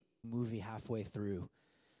movie halfway through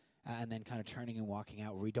and then kind of turning and walking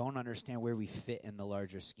out where we don't understand where we fit in the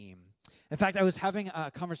larger scheme. In fact, I was having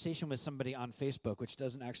a conversation with somebody on Facebook, which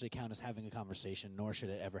doesn't actually count as having a conversation, nor should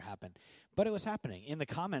it ever happen. But it was happening in the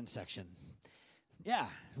comments section. Yeah,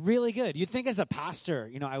 really good. You'd think as a pastor,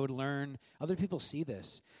 I would learn. Other people see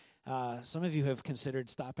this. Some of you have considered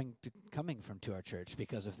stopping coming to our church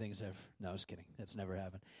because of things no, I was kidding. That's never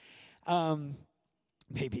happened.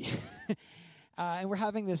 Maybe. And we're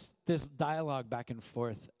having this dialogue back and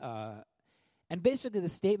forth. And basically the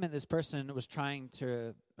statement this person was trying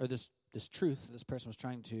to, or this truth this person was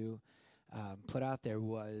trying to put out there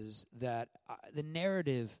was that the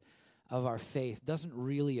narrative of our faith doesn't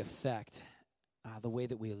really affect the way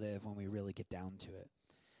that we live when we really get down to it.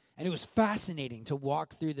 And it was fascinating to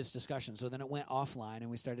walk through this discussion. So then it went offline, and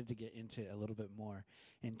we started to get into a little bit more.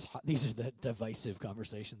 And these are the divisive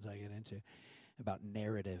conversations I get into about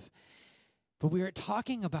narrative. But we were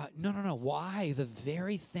talking about, no, why the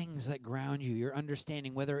very things that ground you, your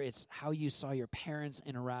understanding, whether it's how you saw your parents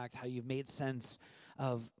interact, how you've made sense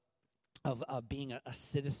of being a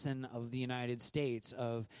citizen of the United States,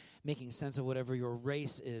 of making sense of whatever your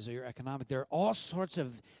race is or your economic. There are all sorts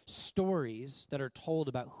of stories that are told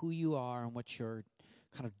about who you are and what you're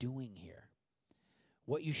kind of doing here,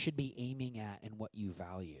 what you should be aiming at and what you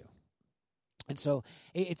value. And so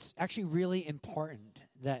it's actually really important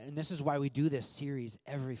that, and this is why we do this series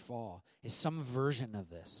every fall, is some version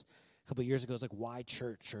of this. A couple of years ago, it was like Why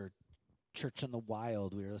Church or Church in the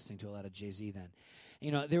Wild. We were listening to a lot of Jay-Z then.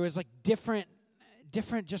 There was like different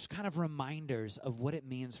just kind of reminders of what it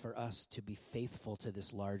means for us to be faithful to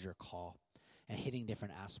this larger call and hitting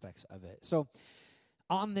different aspects of it. So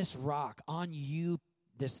on this rock, on you,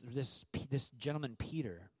 this gentleman,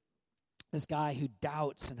 Peter, this guy who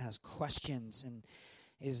doubts and has questions and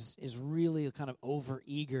is really kind of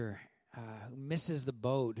overeager, who misses the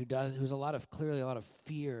boat, who's clearly a lot of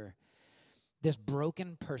fear. This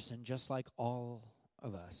broken person, just like all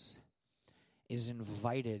of us, is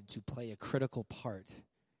invited to play a critical part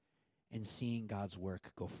in seeing God's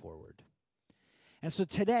work go forward. And so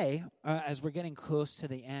today, as we're getting close to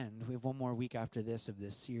the end, we have one more week after this of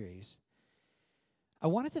this series, I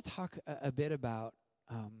wanted to talk a bit about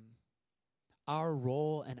our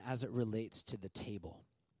role and as it relates to the table,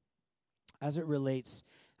 as it relates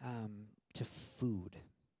to food.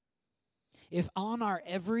 If on our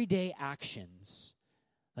everyday actions,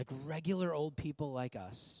 like regular old people like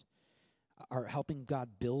us, are helping God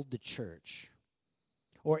build the church,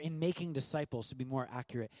 or in making disciples, to be more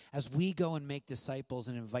accurate, as we go and make disciples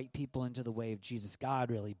and invite people into the way of Jesus, God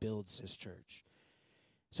really builds his church.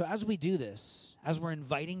 So as we do this, as we're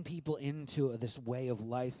inviting people into this way of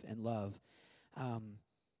life and love,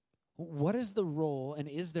 what is the role, and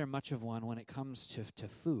is there much of one when it comes to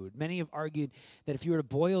food? Many have argued that if you were to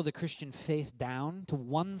boil the Christian faith down to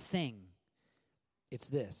one thing, it's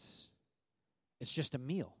this. It's just a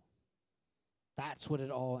meal. That's what it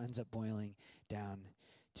all ends up boiling down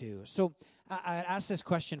to. So I ask this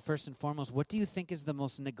question first and foremost. What do you think is the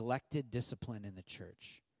most neglected discipline in the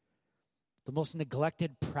church? The most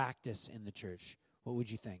neglected practice in the church? What would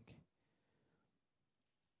you think?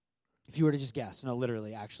 If you were to just guess, no,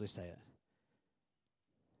 literally, actually say it.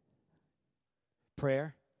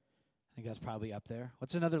 Prayer? I think that's probably up there.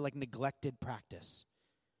 What's another neglected practice?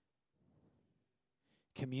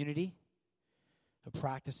 Community? A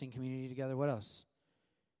practicing community together. What else?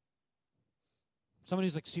 Someone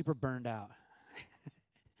who's super burned out.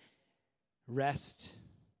 Rest.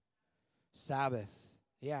 Sabbath.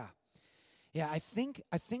 Yeah. I think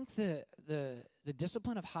the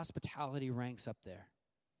discipline of hospitality ranks up there.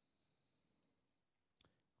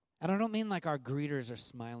 And I don't mean our greeters are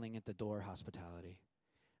smiling at the door hospitality.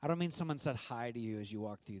 I don't mean someone said hi to you as you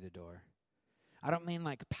walk through the door. I don't mean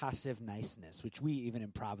passive niceness, which we, even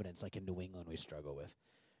in Providence, in New England, we struggle with,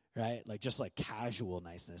 right? Just casual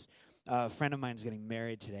niceness. A friend of mine's getting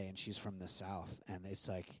married today, and she's from the South, and it's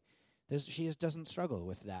she doesn't struggle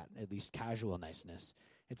with that, at least casual niceness.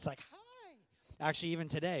 It's hi. Actually, even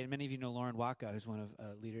today, and many of you know Lauren Waka, who's one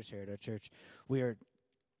of leaders here at our church. We are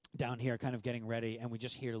down here kind of getting ready, and we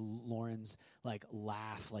just hear Lauren's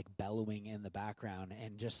laugh, bellowing in the background,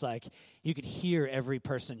 and just you could hear every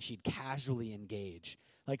person she'd casually engage,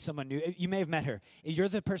 someone new. You may have met her. You're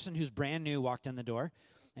the person who's brand new, walked in the door,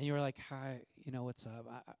 and you were like, hi, what's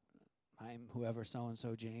up? I'm whoever,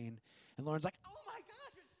 so-and-so, Jane. And Lauren's like, oh my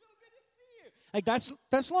gosh, it's so good to see you.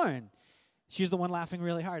 That's Lauren. She's the one laughing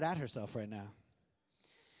really hard at herself right now.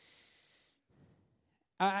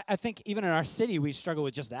 I think even in our city, we struggle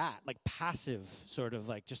with just that, passive sort of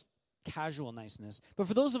just casual niceness. But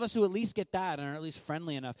for those of us who at least get that and are at least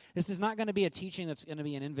friendly enough, this is not going to be a teaching that's going to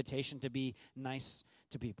be an invitation to be nice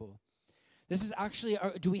to people. This is actually,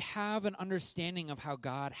 do we have an understanding of how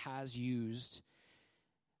God has used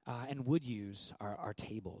and would use our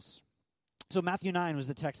tables? So Matthew 9 was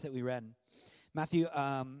the text that we read. Matthew,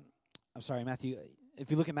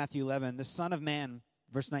 if you look at Matthew 11, the Son of Man,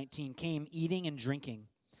 verse 19, came eating and drinking.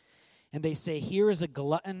 And they say, here is a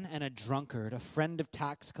glutton and a drunkard, a friend of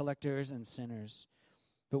tax collectors and sinners.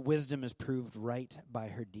 But wisdom is proved right by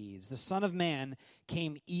her deeds. The Son of Man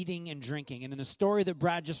came eating and drinking. And in the story that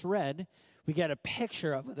Brad just read, we get a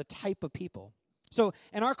picture of the type of people. So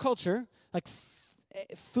in our culture, like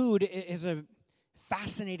food is a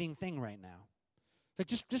fascinating thing right now. Like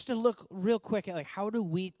just to look real quick at like how do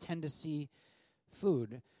we tend to see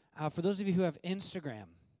food? For those of you who have Instagram,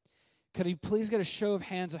 could you please get a show of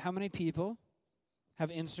hands of how many people have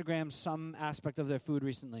Instagrammed some aspect of their food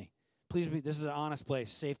recently? Please be. This is an honest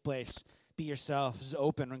place, safe place. Be yourself. This is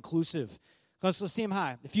open, inclusive. Let's see them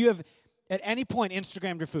high. If you have at any point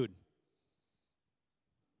Instagrammed your food.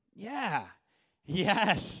 Yeah.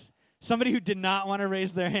 Yes. Somebody who did not want to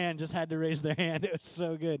raise their hand just had to raise their hand. It was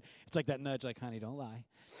so good. It's like that nudge, like, honey, don't lie.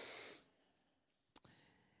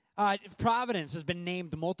 Providence has been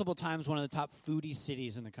named multiple times one of the top foodie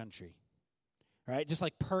cities in the country. Right? Just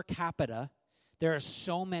like per capita, there are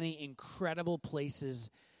so many incredible places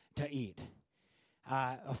to eat.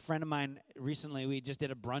 A friend of mine recently, we just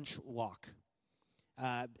did a brunch walk.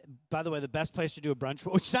 By the way, the best place to do a brunch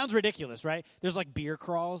walk, which sounds ridiculous, right? There's like beer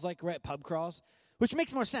crawls, like right, pub crawls, which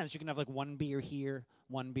makes more sense. You can have like one beer here,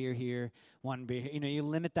 one beer here, one beer here. You know, you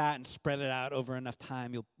limit that and spread it out over enough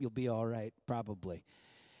time, you'll be all right, probably.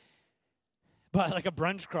 But like a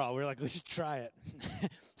brunch crawl, we're like, let's just try it.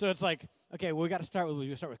 So it's like, okay, well, we start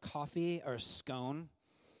with coffee or a scone,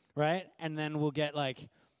 right? And then we'll get like,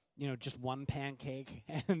 just one pancake,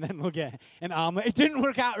 and then we'll get an omelet. It didn't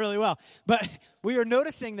work out really well, but we were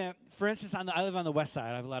noticing that, for instance, I live on the west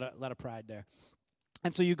side. I have a lot of pride there.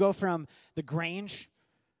 And so you go from the Grange,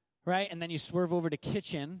 right, and then you swerve over to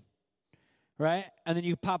Kitchen, right, and then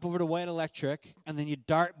you pop over to White Electric, and then you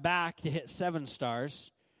dart back to hit 7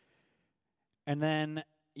 Stars, and then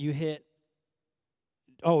you hit,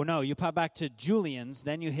 you pop back to Julian's,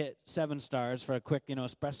 then you hit 7 Stars for a quick,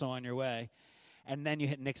 espresso on your way, and then you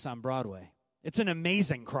hit Nick's on Broadway. It's an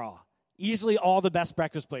amazing crawl. Easily all the best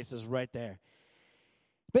breakfast places right there.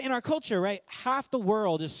 But in our culture, right, half the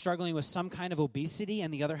world is struggling with some kind of obesity,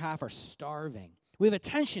 and the other half are starving. We have a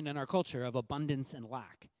tension in our culture of abundance and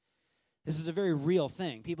lack. This is a very real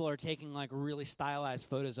thing. People are taking like really stylized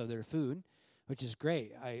photos of their food, which is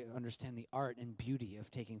great. I understand the art and beauty of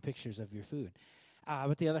taking pictures of your food.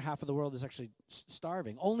 But the other half of the world is actually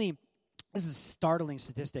starving. This is a startling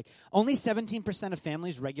statistic. Only 17% of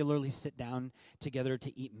families regularly sit down together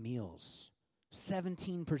to eat meals.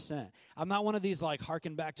 17%. I'm not one of these like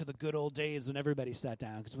harken back to the good old days when everybody sat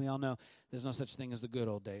down, because we all know there's no such thing as the good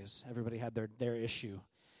old days. Everybody had their issue.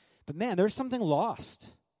 But man, there's something lost.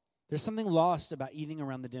 There's something lost about eating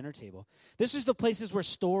around the dinner table. This is the places where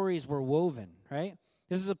stories were woven, right?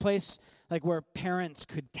 This is a place like where parents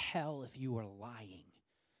could tell if you were lying.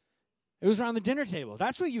 It was around the dinner table.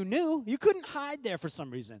 That's what you knew. You couldn't hide there for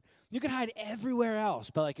some reason. You could hide everywhere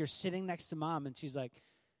else, but like you're sitting next to mom and she's like,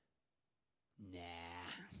 nah.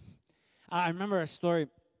 I remember a story,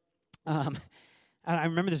 and I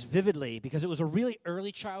remember this vividly because it was a really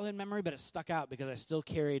early childhood memory, but it stuck out because I still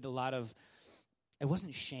carried a lot of, it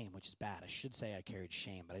wasn't shame, which is bad. I should say I carried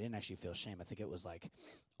shame, but I didn't actually feel shame. I think it was like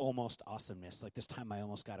almost awesomeness. Like this time I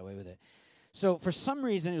almost got away with it. So for some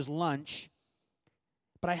reason it was lunch,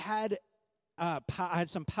 but I had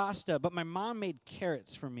some pasta, but my mom made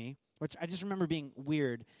carrots for me, which I just remember being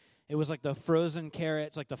weird. It was like the frozen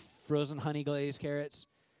carrots, like the frozen honey glazed carrots.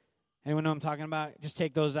 Anyone know what I'm talking about? Just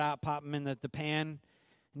take those out, pop them in the pan, and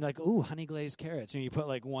you're like, ooh, honey glazed carrots. And you put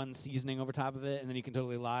like one seasoning over top of it, and then you can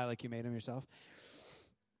totally lie like you made them yourself.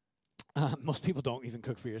 Most people don't even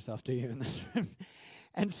cook for yourself, do you, in this room?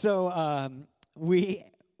 And so my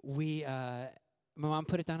mom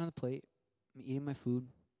put it down on the plate. I'm eating my food.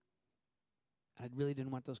 I really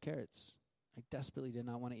didn't want those carrots. I desperately did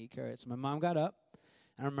not want to eat carrots. My mom got up.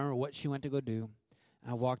 I don't remember what she went to go do.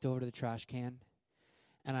 I walked over to the trash can,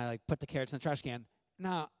 and I like put the carrots in the trash can.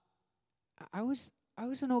 Now, I was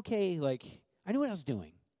an okay, like, I knew what I was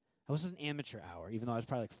doing. I was an amateur hour, even though I was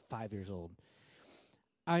probably like 5 years old.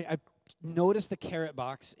 I noticed the carrot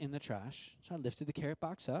box in the trash, so I lifted the carrot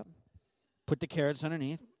box up, put the carrots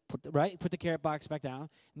underneath, put the carrot box back down.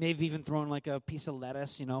 Maybe even thrown like a piece of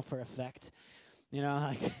lettuce, for effect.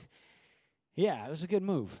 Like, yeah, it was a good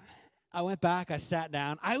move. I went back, I sat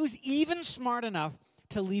down. I was even smart enough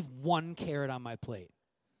to leave one carrot on my plate.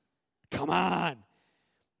 Come on.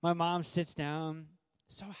 My mom sits down.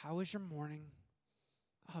 So how was your morning?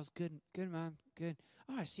 Oh, it was good. Good, Mom. Good.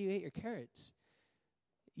 Oh, I see you ate your carrots.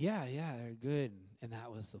 Yeah, they're good. And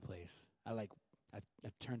that was the place. I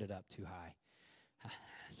turned it up too high.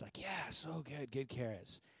 It's like, yeah, so good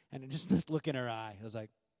carrots. And just this look in her eye, I was like,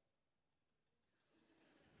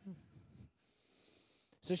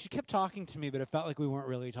 So she kept talking to me, but it felt like we weren't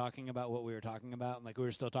really talking about what we were talking about, and like we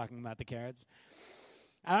were still talking about the carrots.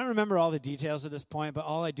 I don't remember all the details at this point, but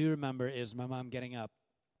all I do remember is my mom getting up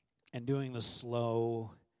and doing the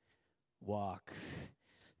slow walk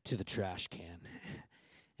to the trash can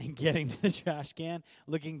and getting to the trash can,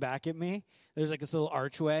 looking back at me. There's like this little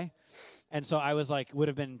archway. And so I was like, would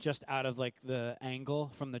have been just out of like the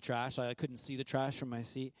angle from the trash. I couldn't see the trash from my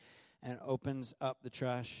seat. And opens up the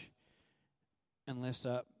trash and lifts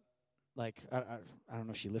up. Like, I don't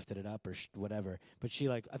know if she lifted it up or whatever. But she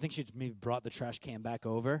like, I think she maybe brought the trash can back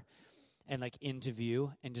over and like into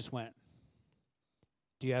view and just went,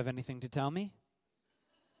 "Do you have anything to tell me?"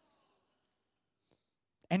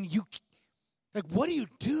 And you, like, what do you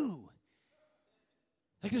do?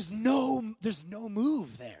 Like, there's no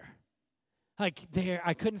move there. Like,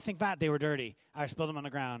 I couldn't think that they were dirty. I spilled them on the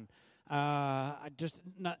ground.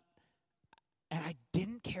 And I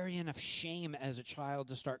didn't carry enough shame as a child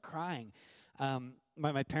to start crying.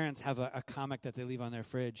 My parents have a comic that they leave on their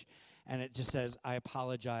fridge, and it just says, "I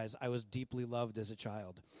apologize. I was deeply loved as a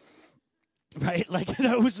child." Right? Like,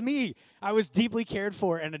 that was me. I was deeply cared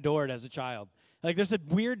for and adored as a child. Like, there's a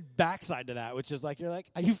weird backside to that, which is like, you're like,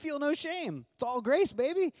 you feel no shame. It's all grace,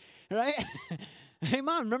 baby. Right? Hey,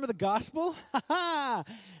 Mom, remember the gospel?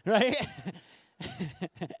 Right?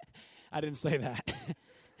 I didn't say that.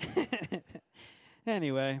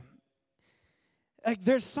 Anyway, like,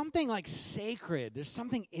 there's something like sacred. There's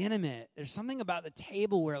something intimate. There's something about the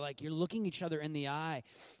table where like you're looking each other in the eye.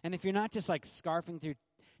 And if you're not just like scarfing through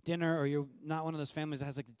dinner, or you're not one of those families that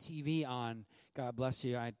has like the TV on, God bless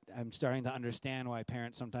you. I'm starting to understand why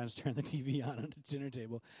parents sometimes turn the TV on at the dinner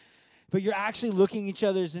table. But you're actually looking each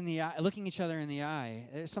other in the eye.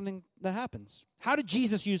 There's something that happens. How did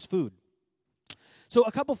Jesus use food? So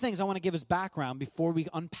a couple things I want to give as background before we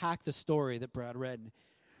unpack the story that Brad read.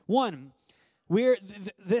 One,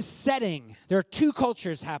 this setting, there are two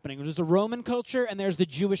cultures happening. There's the Roman culture and there's the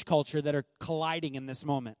Jewish culture that are colliding in this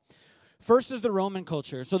moment. First is the Roman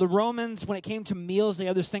culture. So the Romans, when it came to meals, they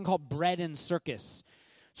had this thing called bread and circus.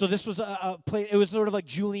 So this was a play. It was sort of like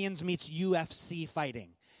Julian's meets UFC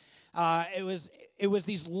fighting. It was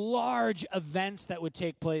these large events that would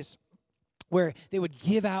take place where they would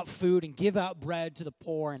give out food and give out bread to the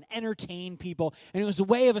poor and entertain people. And it was a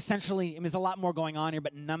way of essentially, there's a lot more going on here,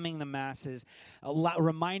 but numbing the masses,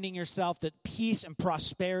 reminding yourself that peace and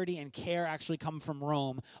prosperity and care actually come from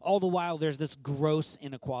Rome. All the while, there's this gross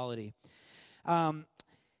inequality. And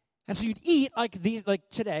so you'd eat like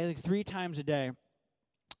today, like 3 times a day.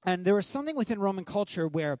 And there was something within Roman culture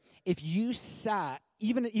where if you sat,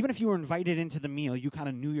 even if you were invited into the meal, you kind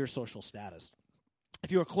of knew your social status. If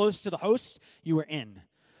you were close to the host, you were in.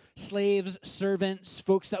 Slaves, servants,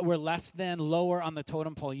 folks that were less than, lower on the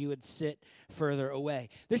totem pole, you would sit further away.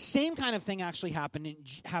 This same kind of thing actually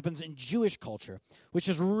happens in Jewish culture, which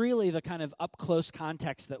is really the kind of up-close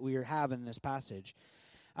context that we have in this passage.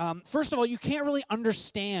 First of all, you can't really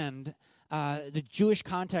understand the Jewish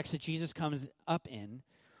context that Jesus comes up in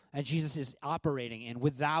and Jesus is operating in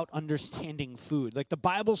without understanding food. Like, the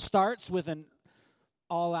Bible starts with an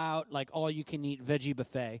all-out, like, all-you-can-eat veggie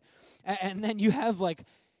buffet. And then you have, like,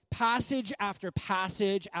 passage after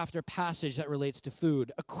passage after passage that relates to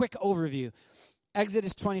food. A quick overview.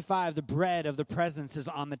 Exodus 25, the bread of the presence is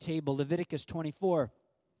on the table. Leviticus 24,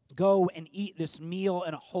 go and eat this meal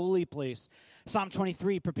in a holy place. Psalm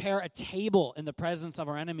 23, prepare a table in the presence of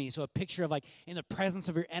our enemies. So a picture of like, in the presence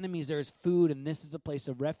of your enemies, there is food, and this is a place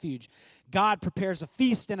of refuge. God prepares a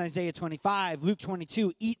feast in Isaiah 25. Luke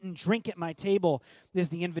 22, eat and drink at my table. There's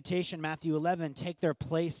the invitation. Matthew 11, take their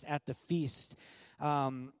place at the feast.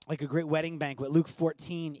 Like a great wedding banquet. Luke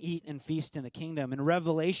 14, eat and feast in the kingdom. In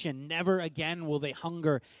Revelation, never again will they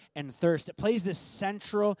hunger and thirst. It plays this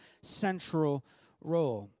central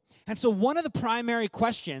role. And so one of the primary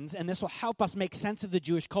questions, and this will help us make sense of the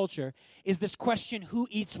Jewish culture, is this question, who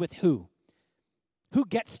eats with who? Who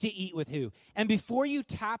gets to eat with who? And before you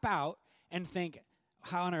tap out and think,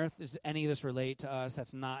 how on earth does any of this relate to us?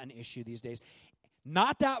 That's not an issue these days.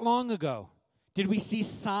 Not that long ago, did we see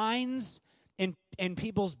signs in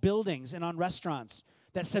people's buildings and on restaurants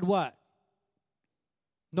that said what?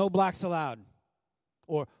 No blacks allowed.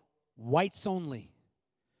 Or whites only.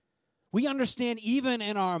 We understand even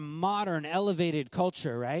in our modern elevated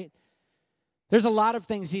culture, right? There's a lot of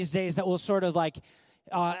things these days that will sort of like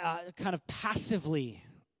kind of passively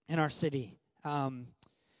in our city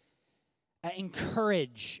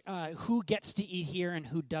encourage who gets to eat here and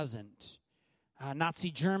who doesn't.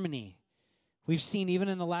 Nazi Germany, we've seen even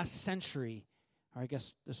in the last century, or I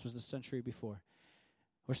guess this was the century before.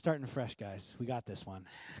 We're starting fresh, guys. We got this one.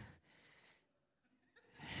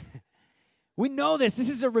 We know this. This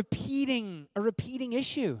is a repeating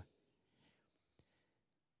issue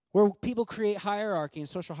where people create hierarchy and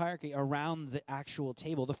social hierarchy around the actual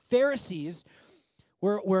table. The Pharisees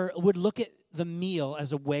would look at the meal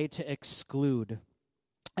as a way to exclude.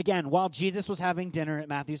 Again, while Jesus was having dinner at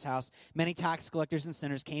Matthew's house, many tax collectors and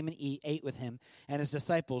sinners came and ate with him and his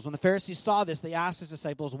disciples. When the Pharisees saw this, they asked his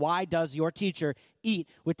disciples, "Why does your teacher eat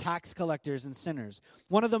with tax collectors and sinners?"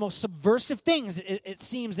 One of the most subversive things it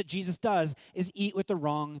seems that Jesus does is eat with the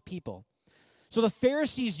wrong people. So the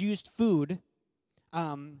Pharisees used food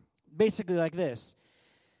basically like this.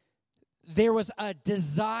 There was a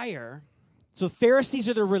desire. So Pharisees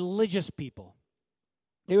are the religious people.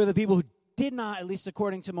 They were the people who did not, at least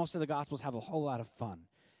according to most of the Gospels, have a whole lot of fun.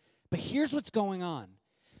 But here's what's going on.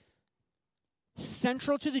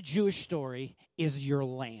 Central to the Jewish story is your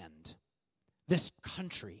land, this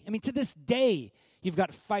country. I mean, to this day, you've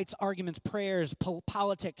got fights, arguments, prayers,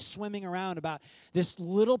 politics swimming around about this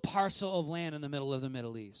little parcel of land in the middle of the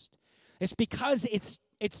Middle East. It's because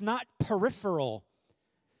it's not peripheral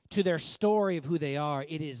to their story of who they are.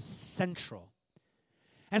 It is central.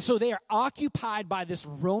 And so they are occupied by this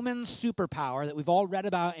Roman superpower that we've all read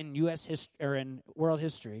about in U.S. history or in world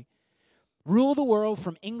history, rule the world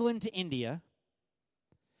from England to India,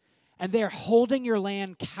 and they're holding your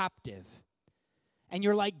land captive. And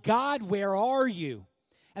you're like, God, where are you?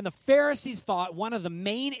 And the Pharisees thought one of the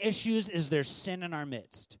main issues is there's sin in our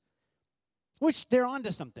midst, which they're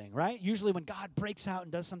onto something, right? Usually when God breaks out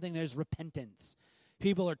and does something, there's repentance.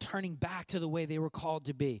 People are turning back to the way they were called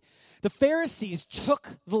to be. The Pharisees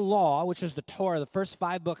took the law, which is the Torah, the first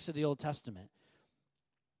 5 books of the Old Testament,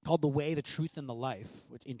 called the way, the truth, and the life,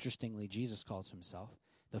 which interestingly Jesus calls himself.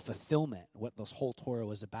 The fulfillment, what this whole Torah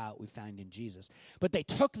was about, we find in Jesus. But they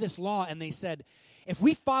took this law and they said, if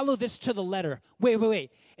we follow this to the letter, wait.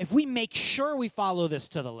 If we make sure we follow this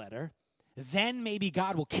to the letter, then maybe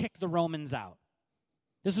God will kick the Romans out.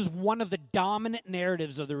 This is one of the dominant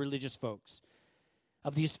narratives of the religious folks,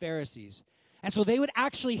 of these Pharisees. And so they would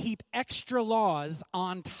actually heap extra laws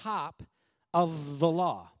on top of the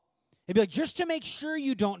law. They'd be like, just to make sure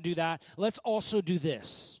you don't do that, let's also do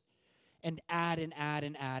this. And add and add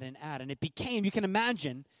and add and add. And it became, you can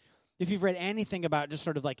imagine, if you've read anything about just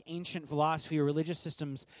sort of like ancient philosophy or religious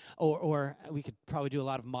systems, or we could probably do a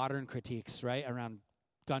lot of modern critiques, right, around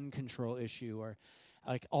gun control issue or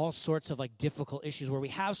like all sorts of like difficult issues where we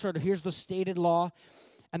have sort of, here's the stated law,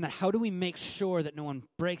 and then how do we make sure that no one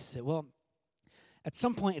breaks it? Well, at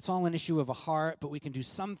some point, it's all an issue of a heart, but we can do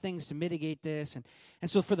some things to mitigate this.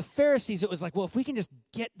 And so for the Pharisees, it was like, well, if we can just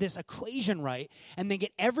get this equation right and then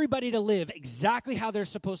get everybody to live exactly how they're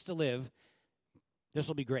supposed to live, this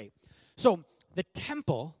will be great. So the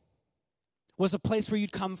temple was a place where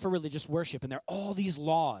you'd come for religious worship, and there are all these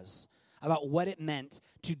laws about what it meant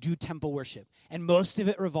to do temple worship. And most of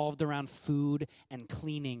it revolved around food and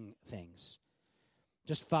cleaning things.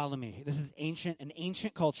 Just follow me. This is an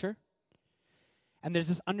ancient culture. And there's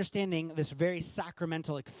this understanding, this very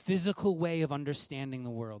sacramental, like physical way of understanding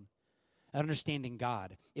the world, understanding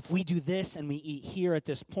God. If we do this and we eat here at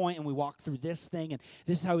this point and we walk through this thing and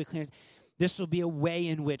this is how we clean it, this will be a way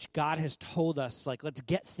in which God has told us, like, let's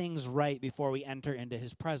get things right before we enter into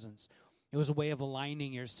his presence. It was a way of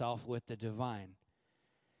aligning yourself with the divine.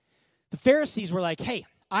 The Pharisees were like, hey,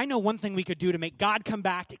 I know one thing we could do to make God come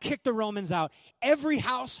back, to kick the Romans out. Every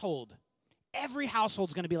household's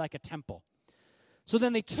going to be like a temple. So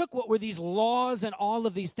then they took what were these laws and all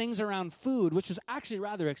of these things around food, which was actually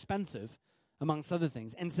rather expensive, amongst other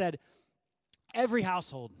things, and said, every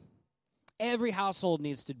household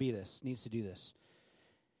needs to do this.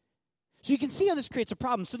 So you can see how this creates a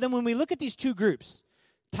problem. So then when we look at these two groups,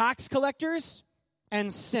 tax collectors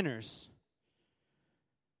and sinners,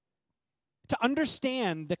 to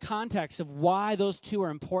understand the context of why those two are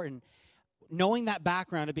important, knowing that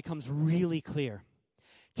background, it becomes really clear.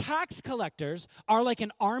 Tax collectors are like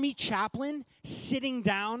an army chaplain sitting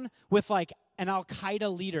down with like an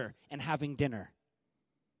Al-Qaeda leader and having dinner.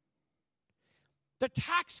 The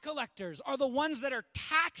tax collectors are the ones that are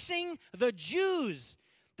taxing the Jews.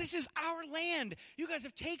 This is our land. You guys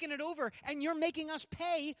have taken it over, and you're making us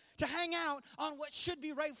pay to hang out on what should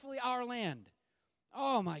be rightfully our land.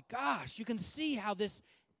 Oh my gosh, you can see how this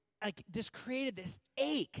this created this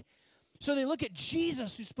ache. So they look at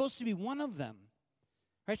Jesus, who's supposed to be one of them.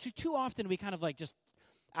 Right? So too often we kind of like just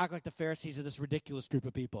act like the Pharisees are this ridiculous group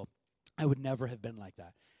of people. I would never have been like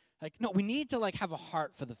that. Like, no, we need to like have a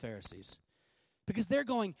heart for the Pharisees. Because they're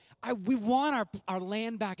going, we want our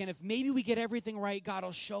land back, and if maybe we get everything right, God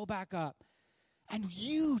will show back up. And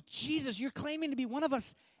you, Jesus, you're claiming to be one of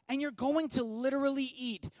us, and you're going to literally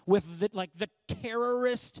eat with the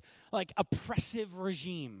terrorist, like oppressive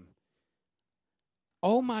regime.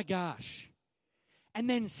 Oh my gosh. And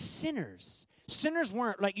then sinners. Sinners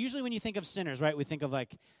weren't, like usually when you think of sinners, right, we think of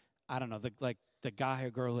like, I don't know, the guy or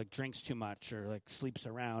girl like drinks too much or like sleeps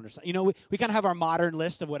around or something. You know, we kind of have our modern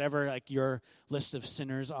list of whatever like your list of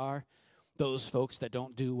sinners are. Those folks that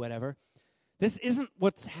don't do whatever. This isn't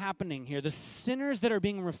what's happening here. The sinners that are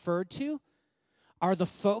being referred to are the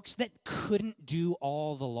folks that couldn't do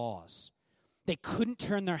all the laws. They couldn't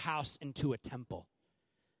turn their house into a temple.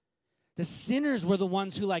 The sinners were the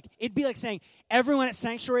ones who it'd be like saying, everyone at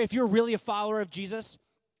Sanctuary, if you're really a follower of Jesus,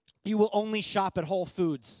 you will only shop at Whole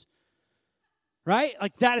Foods. Right?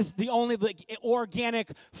 Like that is the only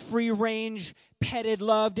organic, free-range, petted,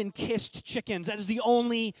 loved, and kissed chickens. That is the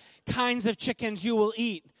only kinds of chickens you will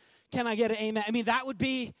eat. Can I get an amen? I mean, that would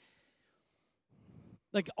be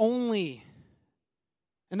like only.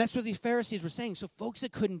 And that's what these Pharisees were saying. So folks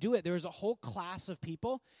that couldn't do it, there was a whole class of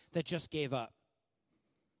people that just gave up.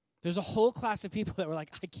 There's a whole class of people that were like,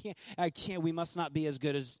 I can't, we must not be as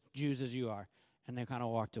good as Jews as you are. And they kind of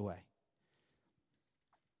walked away.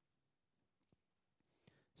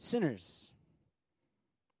 Sinners,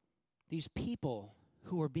 these people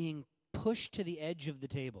who are being pushed to the edge of the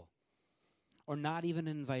table or not even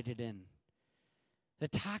invited in. The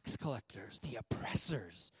tax collectors, the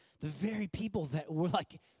oppressors, the very people that were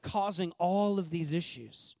causing all of these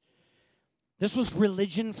issues. This was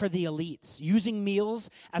religion for the elites, using meals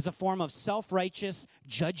as a form of self-righteous,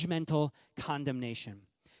 judgmental condemnation.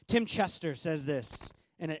 Tim Chester says this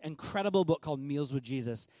in an incredible book called Meals with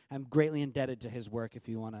Jesus. I'm greatly indebted to his work if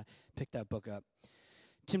you want to pick that book up.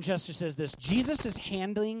 Tim Chester says this: Jesus is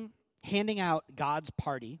handing out God's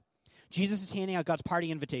party. Jesus is handing out God's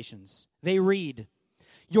party invitations. They read,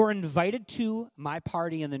 "You're invited to my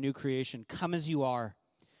party in the new creation. Come as you are."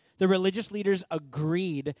 The religious leaders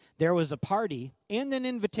agreed there was a party and an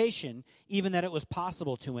invitation, even that it was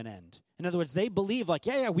possible to an end. In other words, they believe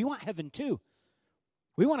we want heaven too.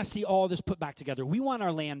 We want to see all this put back together. We want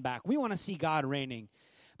our land back. We want to see God reigning.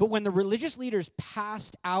 But when the religious leaders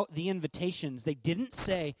passed out the invitations, they didn't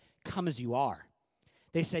say, "Come as you are."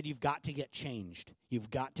 They said, "You've got to get changed.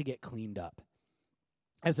 You've got to get cleaned up."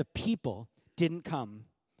 As a people, didn't come.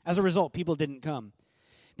 As a result, people didn't come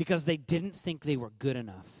because they didn't think they were good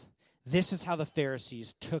enough. This is how the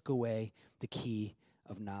Pharisees took away the key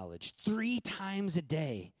of knowledge. 3 times a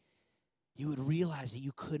day, you would realize that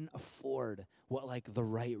you couldn't afford what the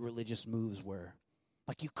right religious moves were.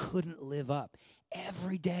 You couldn't live up.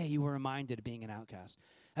 Every day you were reminded of being an outcast.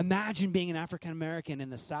 Imagine being an African American in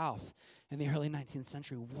the South in the early 19th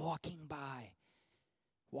century, walking by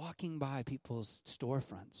people's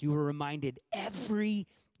storefronts. You were reminded every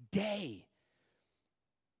day.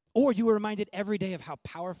 Or you were reminded every day of how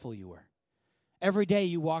powerful you were. Every day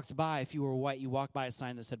you walked by, if you were white, you walked by a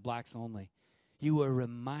sign that said blacks only. You were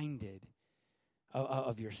reminded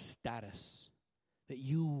of your status, that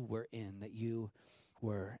you were in, that you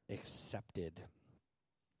were accepted.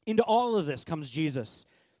 Into all of this comes Jesus.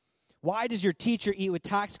 "Why does your teacher eat with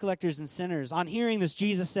tax collectors and sinners?" On hearing this,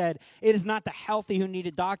 Jesus said, "It is not the healthy who need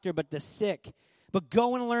a doctor, but the sick. But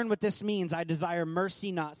go and learn what this means. I desire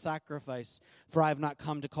mercy, not sacrifice, for I have not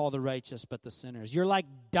come to call the righteous, but the sinners." You're like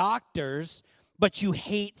doctors, but you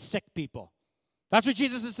hate sick people. That's what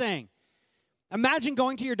Jesus is saying. Imagine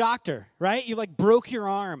going to your doctor, right? You broke your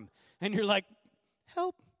arm, and you're like,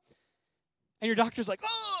 "Help." And your doctor's like,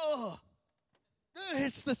 "Oh,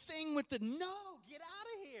 it's the thing with the no, get out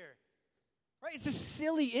of here." Right? It's a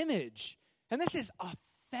silly image. And this is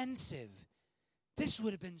offensive. This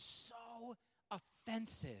would have been so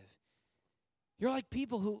offensive. You're like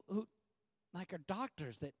people who are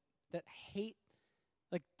doctors that hate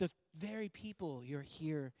the very people you're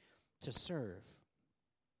here to serve.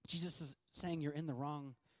 Jesus is saying you're in the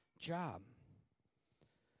wrong job.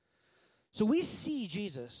 So we see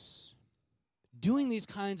Jesus doing these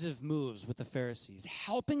kinds of moves with the Pharisees,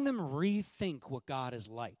 helping them rethink what God is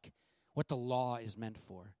like, what the law is meant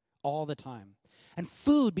for, all the time. And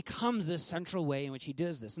food becomes this central way in which he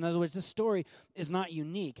does this. In other words, this story is not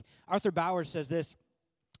unique. Arthur Bowers says this: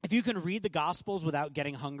 if you can read the Gospels without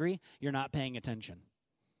getting hungry, you're not paying attention.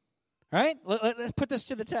 Right? Let's put this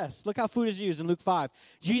to the test. Look how food is used in Luke 5.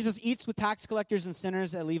 Jesus eats with tax collectors and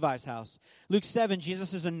sinners at Levi's house. Luke 7,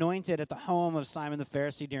 Jesus is anointed at the home of Simon the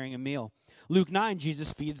Pharisee during a meal. Luke 9,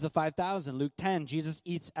 Jesus feeds the 5,000. Luke 10, Jesus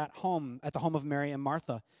eats at the home of Mary and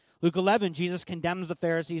Martha. Luke 11, Jesus condemns the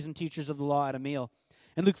Pharisees and teachers of the law at a meal.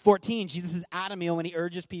 In Luke 14, Jesus is at a meal when he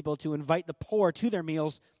urges people to invite the poor to their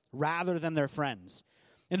meals rather than their friends.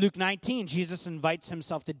 In Luke 19, Jesus invites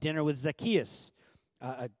himself to dinner with Zacchaeus.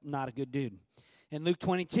 Not a good dude. In Luke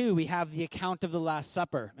 22, we have the account of the Last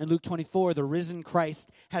Supper. In Luke 24, the risen Christ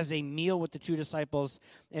has a meal with the two disciples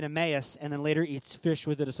in Emmaus and then later eats fish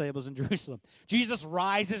with the disciples in Jerusalem. Jesus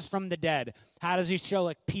rises from the dead. How does he show,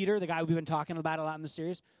 like Peter, the guy we've been talking about a lot in the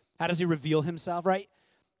series? How does he reveal himself, right?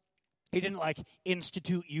 He didn't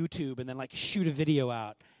institute YouTube and then shoot a video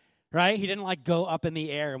out, right? He didn't go up in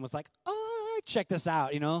the air and was like, oh, check this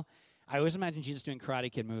out, I always imagine Jesus doing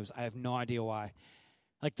Karate Kid moves. I have no idea why.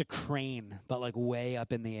 Like the crane, but way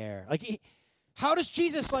up in the air. How does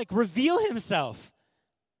Jesus reveal himself?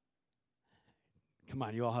 Come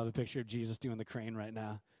on, you all have a picture of Jesus doing the crane right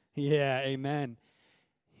now. Yeah, amen.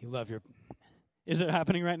 You love your... Is it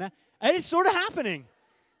happening right now? It's sort of happening.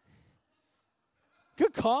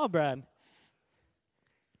 Good call, Brad.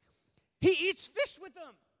 He eats fish with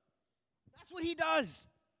them. That's what he does.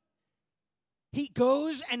 He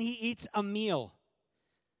goes and he eats a meal.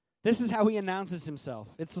 This is how he announces himself.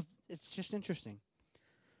 It's just interesting.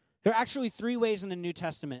 There are actually 3 ways in the New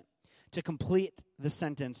Testament to complete the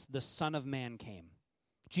sentence, the Son of Man came.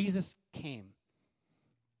 Jesus came.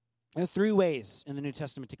 There are 3 ways in the New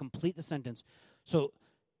Testament to complete the sentence. So,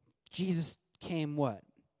 Jesus came what?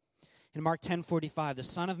 In Mark 10:45, the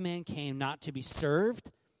Son of Man came not to be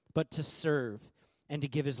served, but to serve, and to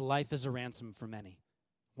give his life as a ransom for many.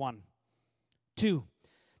 1. 2,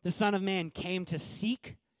 the Son of Man came to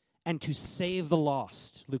seek and to save the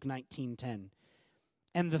lost, Luke 19:10.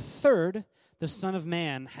 And the 3rd, the Son of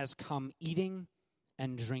Man has come eating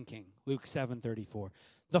and drinking, Luke 7:34.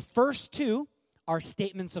 The first 2 are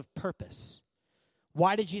statements of purpose.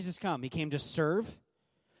 Why did Jesus come? He came to serve,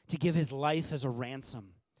 to give his life as a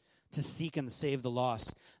ransom, to seek and save the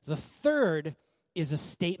lost. The 3rd is a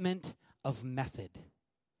statement of method.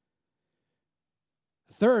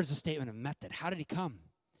 The 3rd is a statement of method. How did he come?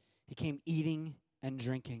 He came eating and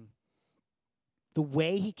drinking. The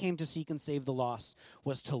way he came to seek and save the lost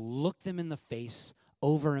was to look them in the face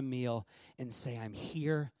over a meal and say, I'm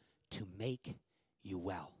here to make you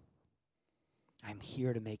well. I'm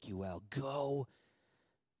here to make you well. Go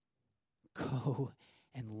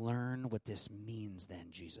and learn what this means then,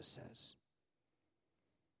 Jesus says.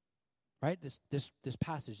 Right? This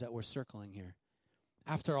passage that we're circling here.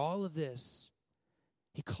 After all of this,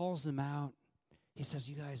 he calls them out. He says,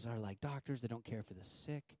 you guys are like doctors that don't care for the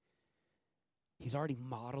sick. He's already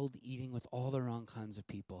modeled eating with all the wrong kinds of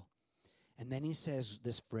people. And then he says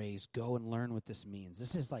this phrase, go and learn what this means.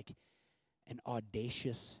 This is like an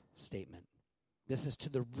audacious statement. This is to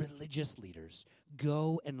the religious leaders.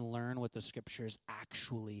 Go and learn what the scriptures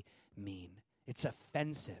actually mean. It's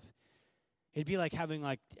offensive. It'd be like having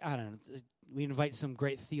we invite some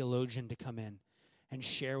great theologian to come in and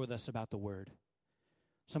share with us about the word.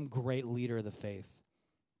 Some great leader of the faith.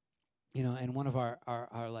 And one of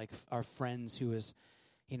our friends who is,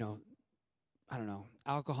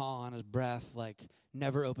 alcohol on his breath,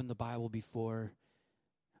 never opened the Bible before,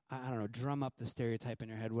 drum up the stereotype in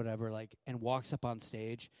your head, whatever, and walks up on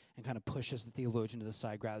stage and kind of pushes the theologian to the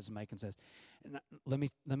side, grabs the mic and says, let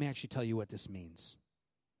me actually tell you what this means.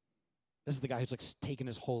 This is the guy who's taken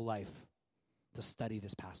his whole life to study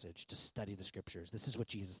this passage, to study the scriptures. This is what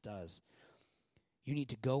Jesus does. You need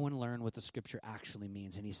to go and learn what the scripture actually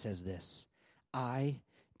means. And he says this, I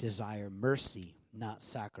desire mercy, not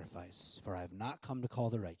sacrifice, for I have not come to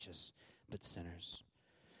call the righteous, but sinners.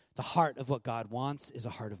 The heart of what God wants is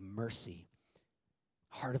a heart of mercy.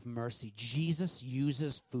 Heart of mercy. Jesus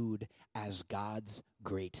uses food as God's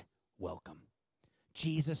great welcome.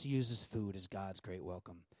 Jesus uses food as God's great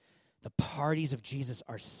welcome. The parties of Jesus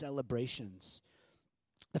are celebrations.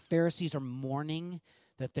 The Pharisees are mourning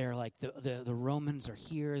that they're the Romans are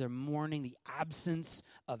here. They're mourning the absence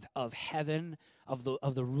of heaven, of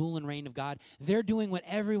the rule and reign of God. They're doing what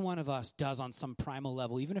every one of us does on some primal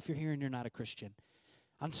level, even if you're here and you're not a Christian.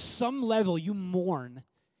 On some level, you mourn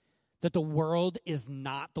that the world is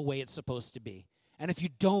not the way it's supposed to be. And if you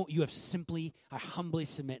don't, you have simply, I humbly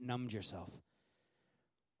submit, numbed yourself.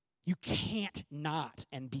 You can't not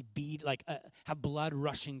and be have blood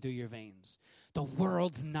rushing through your veins. The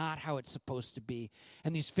world's not how it's supposed to be.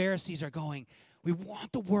 And these Pharisees are going, we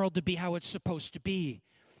want the world to be how it's supposed to be.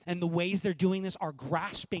 And the ways they're doing this are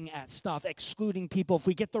grasping at stuff, excluding people. If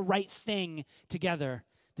we get the right thing together,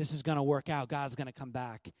 this is going to work out. God's going to come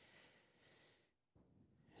back.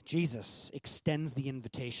 Jesus extends the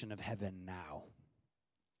invitation of heaven now.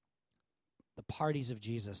 The parties of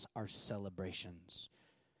Jesus are celebrations.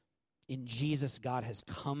 In Jesus, God has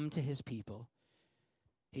come to his people.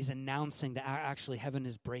 He's announcing that actually heaven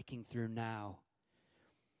is breaking through now.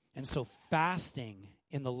 And so fasting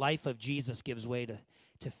in the life of Jesus gives way to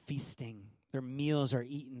feasting. Their meals are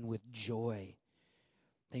eaten with joy.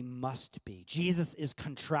 They must be. Jesus is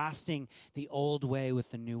contrasting the old way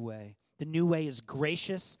with the new way. The new way is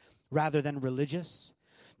gracious rather than religious.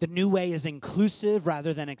 The new way is inclusive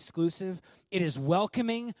rather than exclusive. It is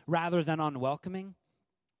welcoming rather than unwelcoming.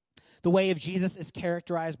 The way of Jesus is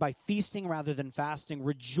characterized by feasting rather than fasting,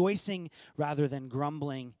 rejoicing rather than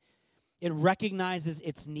grumbling. It recognizes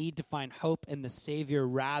its need to find hope in the Savior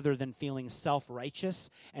rather than feeling self-righteous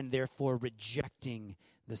and therefore rejecting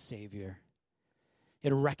the Savior.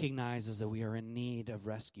 It recognizes that we are in need of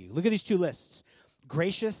rescue. Look at these two lists.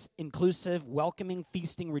 Gracious, inclusive, welcoming,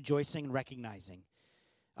 feasting, rejoicing, and recognizing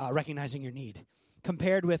your need.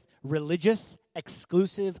 Compared with religious,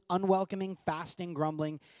 exclusive, unwelcoming, fasting,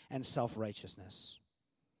 grumbling, and self-righteousness.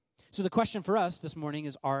 So the question for us this morning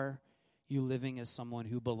is, are you living as someone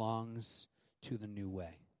who belongs to the new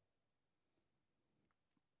way?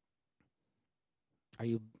 Are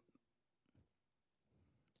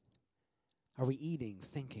we eating,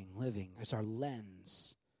 thinking, living? Is our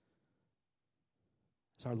lens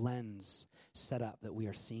set up that we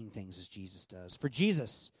are seeing things as Jesus does? For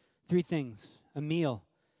Jesus, 3 things. A meal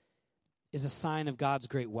is a sign of God's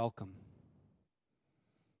great welcome.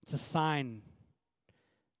 It's a sign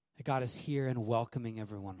that God is here and welcoming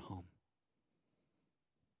everyone home.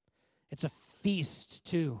 It's a feast,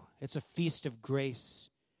 too. It's a feast of grace.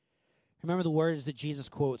 Remember the words that Jesus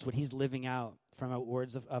quotes, what he's living out from the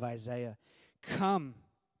words of Isaiah. Come,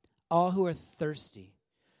 all who are thirsty,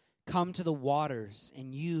 come to the waters,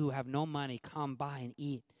 and you who have no money, come buy and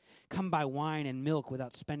eat. Come buy wine and milk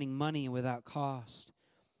without spending money and without cost.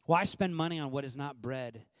 Why spend money on what is not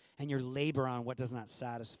bread and your labor on what does not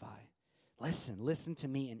satisfy? Listen to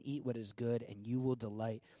me and eat what is good, and you will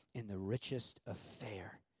delight in the richest of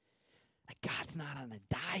fare. Like God's not on a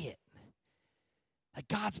diet. Like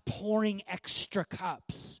God's pouring extra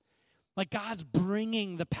cups. Like God's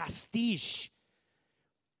bringing the pastiche.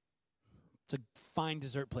 It's a fine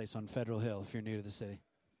dessert place on Federal Hill if you're new to the city.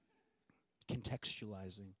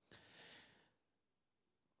 Contextualizing.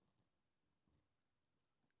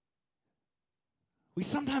 We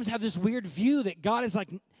sometimes have this weird view that God is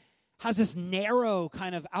has this narrow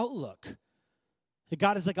kind of outlook. That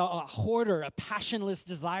God is like a hoarder, a passionless,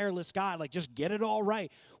 desireless God. Like, just get it all right.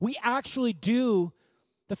 We actually do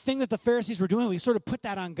the thing that the Pharisees were doing. We sort of put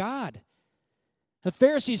that on God. The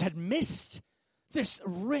Pharisees had missed this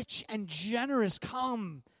rich and generous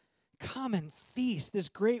come and feast, this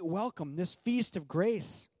great welcome, this feast of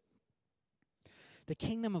grace. The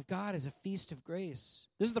kingdom of God is a feast of grace.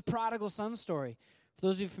 This is the prodigal son story. For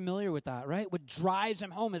those of you familiar with that, right? What drives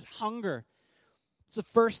him home is hunger. It's the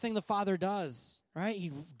first thing the father does, right?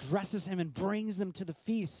 He dresses him and brings them to the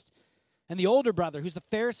feast. And the older brother, who's the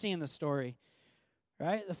Pharisee in the story,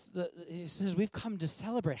 right? He says, we've come to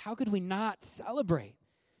celebrate. How could we not celebrate?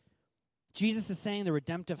 Jesus is saying the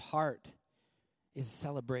redemptive heart is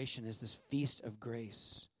celebration, is this feast of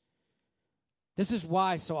grace. This is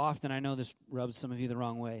why so often, I know this rubs some of you the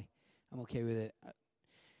wrong way. I'm okay with it.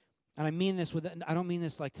 And I mean this I don't mean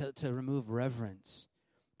this like to remove reverence.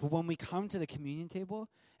 But when we come to the communion table,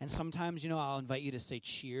 and sometimes, I'll invite you to say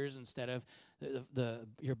cheers instead of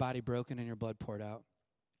your body broken and your blood poured out.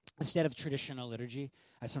 Instead of traditional liturgy,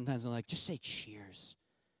 I sometimes am like, just say cheers.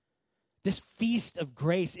 This feast of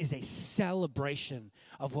grace is a celebration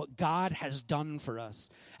of what God has done for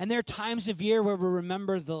us. And there are times of year where we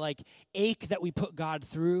remember the ache that we put God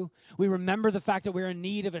through. We remember the fact that we're in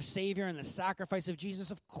need of a Savior and the sacrifice of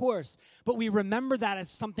Jesus, of course. But we remember that as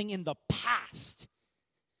something in the past.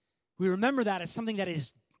 We remember that as something that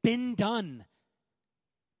has been done.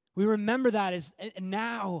 We remember that as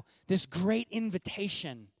now this great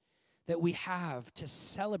invitation that we have to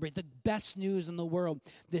celebrate the best news in the world,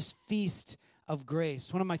 this feast of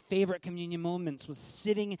grace. One of my favorite communion moments was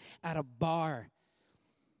sitting at a bar.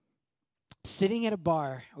 We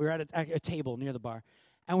were at a table near the bar,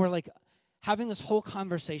 and we're having this whole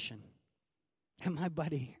conversation. And my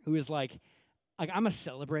buddy, who is I'm a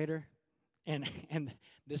celebrator, and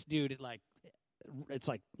this dude, it's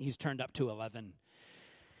like he's turned up to 11.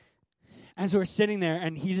 And so we're sitting there,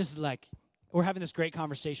 and he's just we're having this great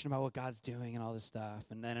conversation about what God's doing and all this stuff.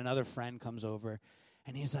 And then another friend comes over,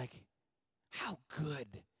 And he's like, how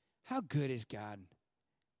good is God?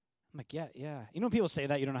 I'm like, yeah. You know when people say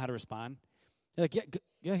that, you don't know how to respond? They're like,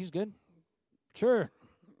 yeah, he's good. Sure,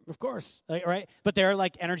 of course, like, right? But their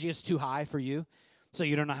like energy is too high for you, so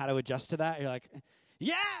you don't know how to adjust to that. You're like,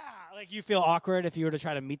 yeah, like you feel awkward if you were to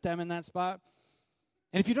try to meet them in that spot.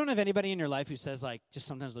 And if you don't have anybody in your life who says like, just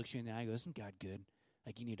sometimes looks you in the eye and goes, isn't God good?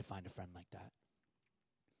 Like you need to find a friend like that.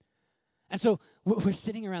 And so we're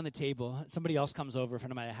sitting around the table. Somebody else comes over, a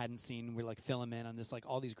friend of mine I hadn't seen. We're like fill him in on this, like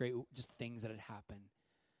all these great just things that had happened.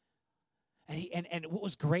 And what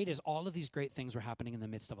was great is all of these great things were happening in the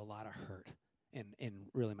midst of a lot of hurt in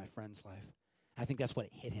really my friend's life. I think that's what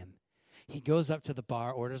hit him. He goes up to the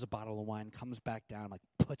bar, orders a bottle of wine, comes back down, like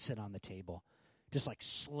puts it on the table, just like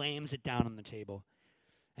slams it down on the table.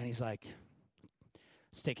 And he's like,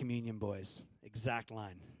 let's take communion, boys. Exact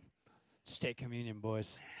line. Let's take communion,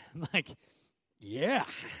 boys. I'm like, yeah.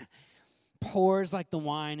 Pours like the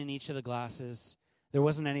wine in each of the glasses. There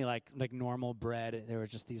wasn't any like normal bread. There were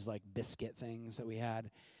just these like biscuit things that we had.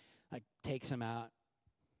 Like takes them out.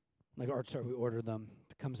 We ordered them.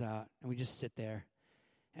 It comes out, and we just sit there.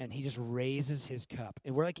 And he just raises his cup.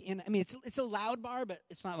 And we're like it's a loud bar, but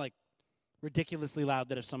it's not like ridiculously loud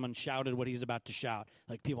that if someone shouted what he's about to shout,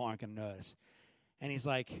 like people aren't going to notice. And he's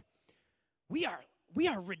like, we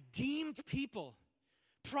are redeemed people,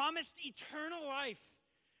 promised eternal life,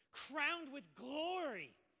 crowned with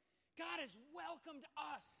glory. God has welcomed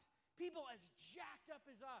us, people as jacked up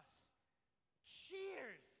as us.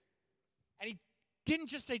 Cheers. And he didn't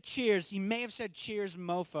just say cheers. He may have said cheers,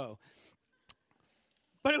 mofo.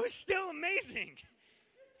 But it was still amazing.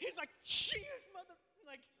 He's like, cheers, mother.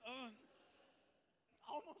 Like,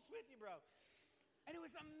 almost with you, bro. And it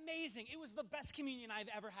was amazing. It was the best communion I've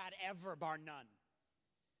ever had, ever, bar none.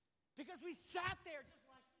 Because we sat there just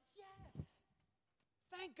like, yes.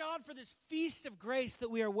 Thank God for this feast of grace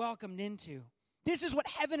that we are welcomed into. This is what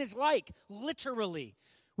heaven is like, literally.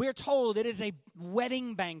 We are told it is a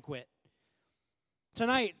wedding banquet.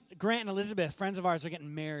 Tonight, Grant and Elizabeth, friends of ours, are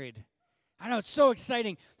getting married. I know, it's so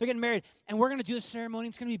exciting. They're getting married. And we're going to do the ceremony.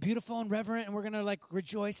 It's going to be beautiful and reverent, and we're going to, like,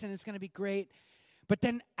 rejoice, and it's going to be great. But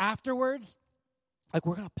then afterwards, like,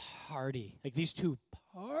 we're going to party. Like, these two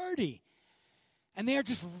party. And they are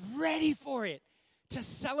just ready for it, to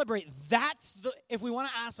celebrate. If we want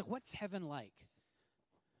to ask, like, what's heaven like?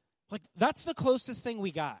 Like, that's the closest thing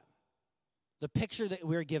we got. The picture that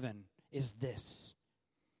we're given is this.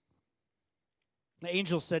 The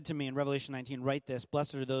angel said to me in Revelation 19, write this,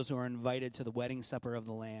 blessed are those who are invited to the wedding supper of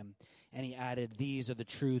the Lamb. And he added, these are the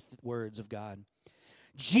truth words of God.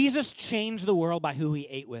 Jesus changed the world by who he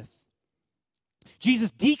ate with.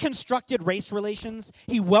 Jesus deconstructed race relations.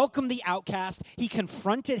 He welcomed the outcast. He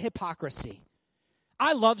confronted hypocrisy.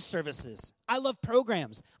 I love services. I love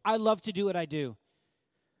programs. I love to do what I do.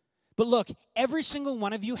 But look, every single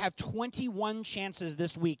one of you have 21 chances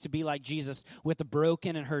this week to be like Jesus with the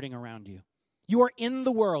broken and hurting around you. You are in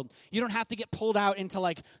the world. You don't have to get pulled out into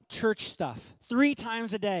like church stuff 3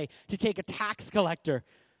 times a day to take a tax collector,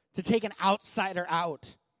 to take an outsider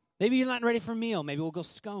out. Maybe you're not ready for a meal. Maybe we'll go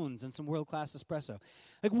scones and some world-class espresso.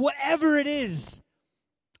 Like whatever it is,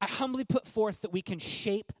 I humbly put forth that we can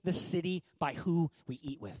shape the city by who we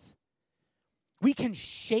eat with. We can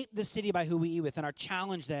shape the city by who we eat with. And our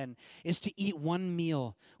challenge then is to eat one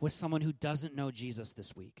meal with someone who doesn't know Jesus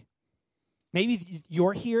this week. Maybe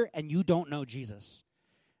you're here and you don't know Jesus.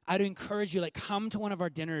 I'd encourage you, like, come to one of our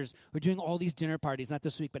dinners. We're doing all these dinner parties, not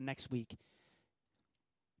this week, but next week.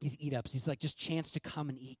 These eat-ups, these like just chance to come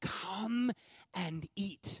and eat. Come and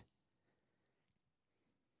eat.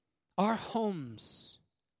 Our homes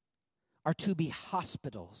are to be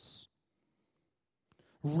hospitals.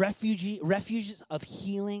 Refuges of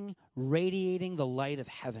healing, radiating the light of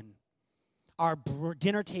heaven. Our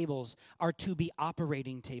dinner tables are to be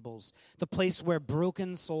operating tables, the place where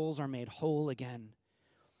broken souls are made whole again.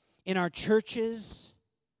 In our churches,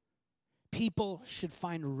 people should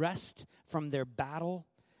find rest from their battle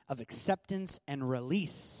of acceptance and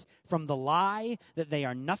release from the lie that they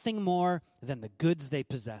are nothing more than the goods they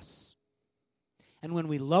possess. And when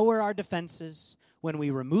we lower our defenses, when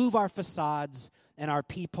we remove our facades and our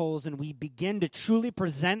peepholes, and we begin to truly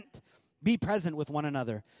be present with one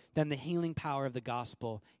another, then the healing power of the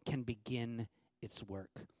gospel can begin its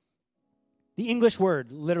work. The English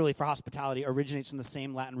word, literally for hospitality, originates from the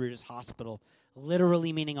same Latin root as hospital,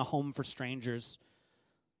 literally meaning a home for strangers.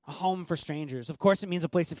 A home for strangers. Of course, it means a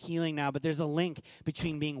place of healing now, but there's a link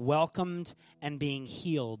between being welcomed and being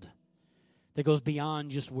healed that goes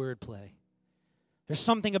beyond just wordplay. There's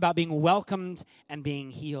something about being welcomed and being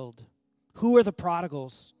healed. Who are the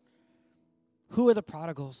prodigals? Who are the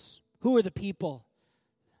prodigals? Who are the people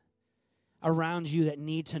around you that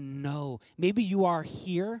need to know. Maybe you are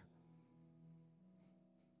here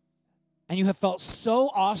and you have felt so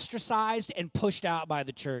ostracized and pushed out by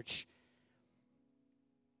the church.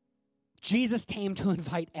 Jesus came to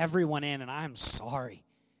invite everyone in, and I'm sorry.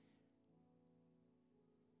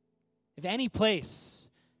 If any place,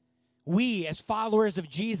 we as followers of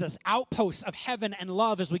Jesus, outposts of heaven and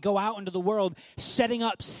love as we go out into the world, setting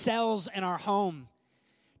up cells in our home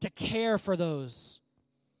to care for those.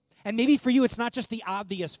 And maybe for you, it's not just the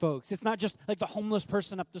obvious folks. It's not just like the homeless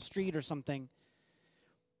person up the street or something.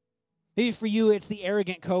 Maybe for you, it's the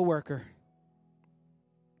arrogant coworker.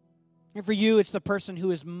 And for you, it's the person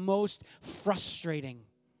who is most frustrating.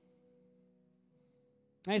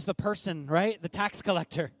 And it's the person, right? The tax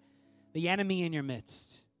collector, the enemy in your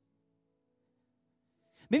midst.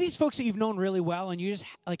 Maybe it's folks that you've known really well and you just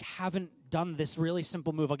haven't done this really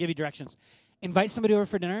simple move. I'll give you directions. Invite somebody over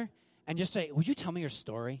for dinner and just say, would you tell me your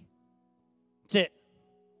story? That's it.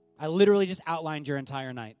 I literally just outlined your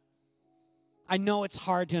entire night. I know it's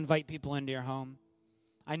hard to invite people into your home.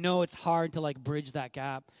 I know it's hard to bridge that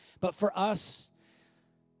gap. But for us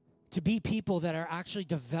to be people that are actually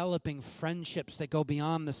developing friendships that go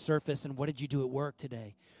beyond the surface and what did you do at work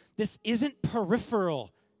today? This isn't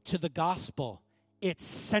peripheral to the gospel. It's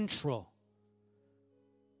central.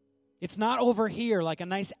 It's not over here like a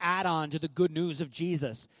nice add-on to the good news of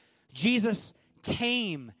Jesus. Jesus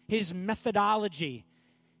came. His methodology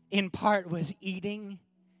in part was eating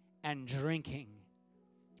and drinking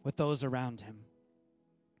with those around him.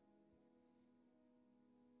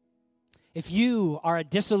 If you are a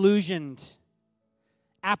disillusioned,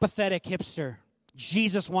 apathetic hipster,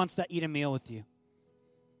 Jesus wants to eat a meal with you.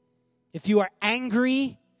 If you are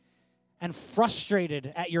angry and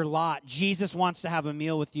frustrated at your lot, Jesus wants to have a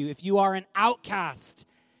meal with you. If you are an outcast,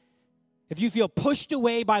 if you feel pushed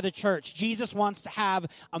away by the church, Jesus wants to have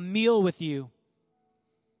a meal with you.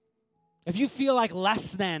 If you feel like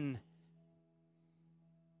less than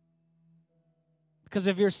because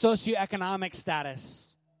of your socioeconomic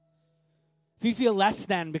status, if you feel less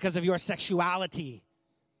than because of your sexuality,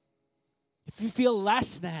 if you feel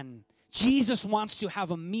less than, Jesus wants to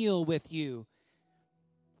have a meal with you.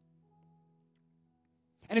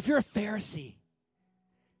 And if you're a Pharisee,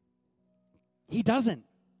 he doesn't.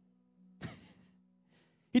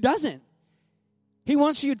 He doesn't. He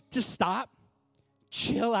wants you to stop,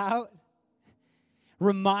 chill out,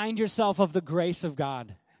 remind yourself of the grace of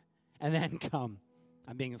God, and then come.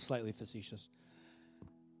 I'm being slightly facetious.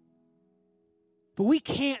 But we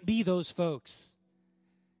can't be those folks.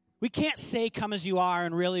 We can't say come as you are,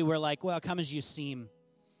 and really we're like, well, come as you seem.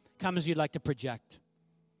 Come as you'd like to project.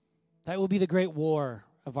 That will be the great war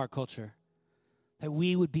of our culture. That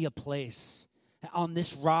we would be a place on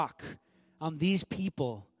this rock, on these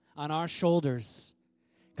people, on our shoulders,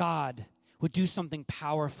 God would do something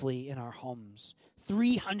powerfully in our homes.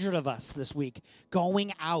 300 of us this week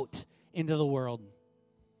going out into the world,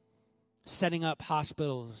 setting up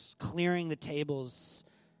hospitals, clearing the tables.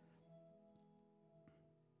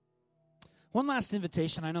 One last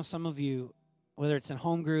invitation. I know some of you, whether it's in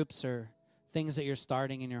home groups or things that you're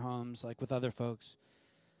starting in your homes, like with other folks,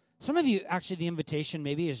 some of you, actually, the invitation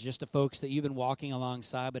maybe is just to folks that you've been walking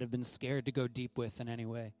alongside but have been scared to go deep with in any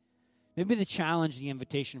way. Maybe the challenge, the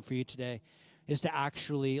invitation for you today is to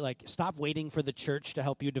actually, stop waiting for the church to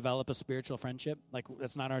help you develop a spiritual friendship.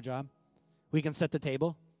 That's not our job. We can set the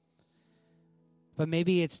table. But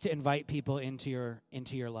maybe it's to invite people into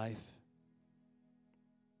your life.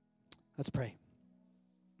 Let's pray.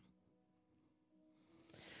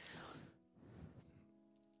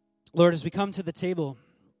 Lord, as we come to the table,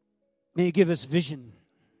 may you give us vision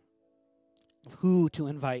of who to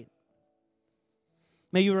invite.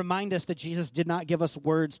 May you remind us that Jesus did not give us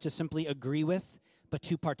words to simply agree with, but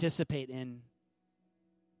to participate in.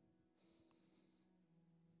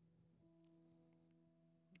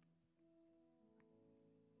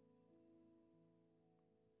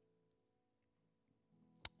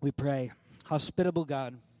 We pray, hospitable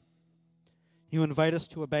God, you invite us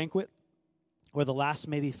to a banquet where the last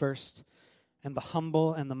may be first, and the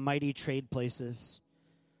humble and the mighty trade places.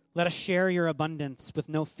 Let us share your abundance with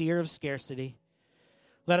no fear of scarcity.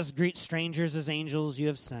 Let us greet strangers as angels you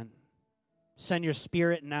have sent. Send your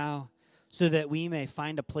Spirit now so that we may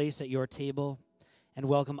find a place at your table and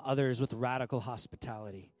welcome others with radical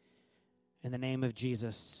hospitality. In the name of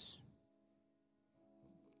Jesus,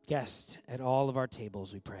 guest at all of our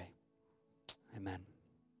tables, we pray. Amen.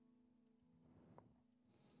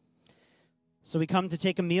 So we come to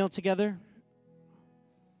take a meal together.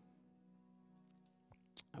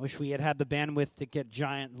 I wish we had the bandwidth to get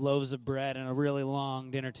giant loaves of bread and a really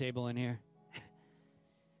long dinner table in here.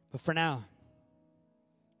 But for now,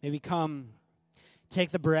 maybe come,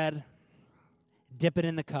 take the bread, dip it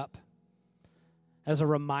in the cup as a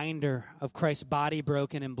reminder of Christ's body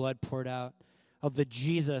broken and blood poured out, of the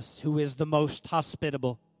Jesus who is the most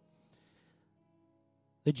hospitable,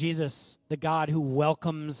 the Jesus, the God who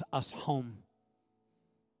welcomes us home.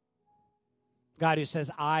 God who says,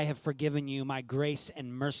 I have forgiven you, my grace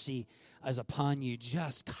and mercy is upon you.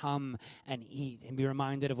 Just come and eat and be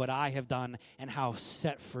reminded of what I have done and how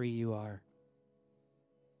set free you are.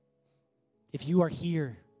 If you are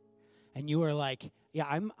here and you are like,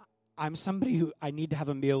 yeah, I'm somebody who I need to have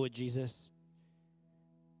a meal with Jesus.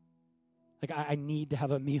 Like I need to have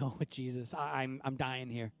a meal with Jesus. I'm dying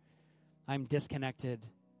here. I'm disconnected.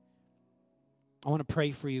 I want to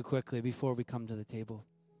pray for you quickly before we come to the table.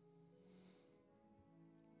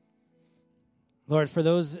 Lord, for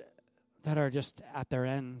those that are just at their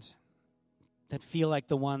end, that feel like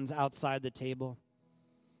the ones outside the table,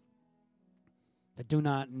 that do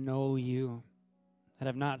not know you, that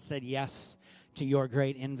have not said yes to your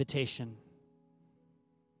great invitation.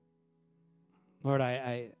 Lord,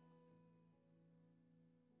 I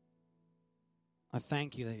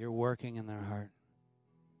thank you that you're working in their heart.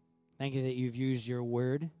 Thank you that you've used your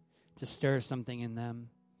word to stir something in them.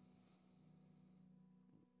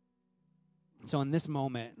 So in this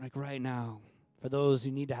moment, like right now, for those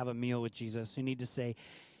who need to have a meal with Jesus, who need to say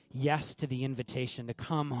yes to the invitation to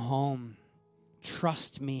come home,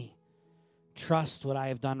 trust me, trust what I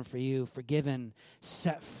have done for you, forgiven,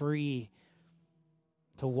 set free,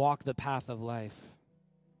 to walk the path of life.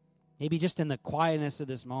 Maybe just in the quietness of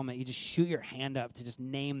this moment, you just shoot your hand up to just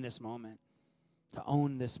name this moment, to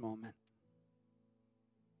own this moment.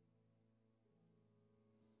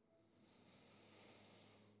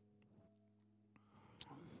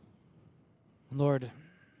 Lord,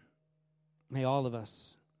 may all of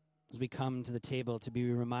us, as we come to the table, to be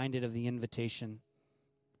reminded of the invitation,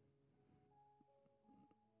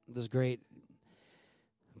 this great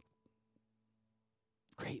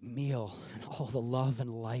meal and all the love and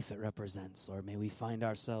life it represents. Lord, may we find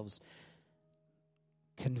ourselves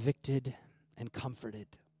convicted and comforted.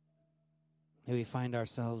 May we find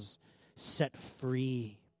ourselves set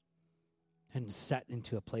free and set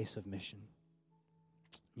into a place of mission.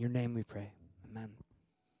 In your name we pray. Amen.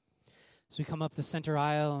 So we come up the center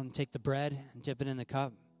aisle and take the bread and dip it in the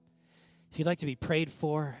cup. If you'd like to be prayed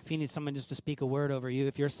for, if you need someone just to speak a word over you,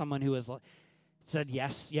 if you're someone who has said,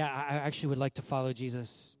 yes, yeah, I actually would like to follow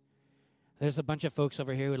Jesus, there's a bunch of folks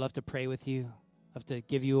over here who would love to pray with you, love to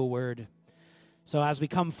give you a word. So as we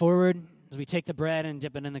come forward, as we take the bread and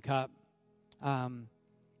dip it in the cup,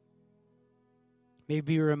 may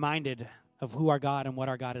be reminded of who our God and what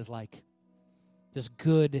our God is like. This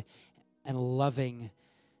good and loving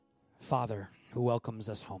Father who welcomes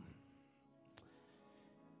us home.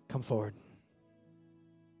 Come forward.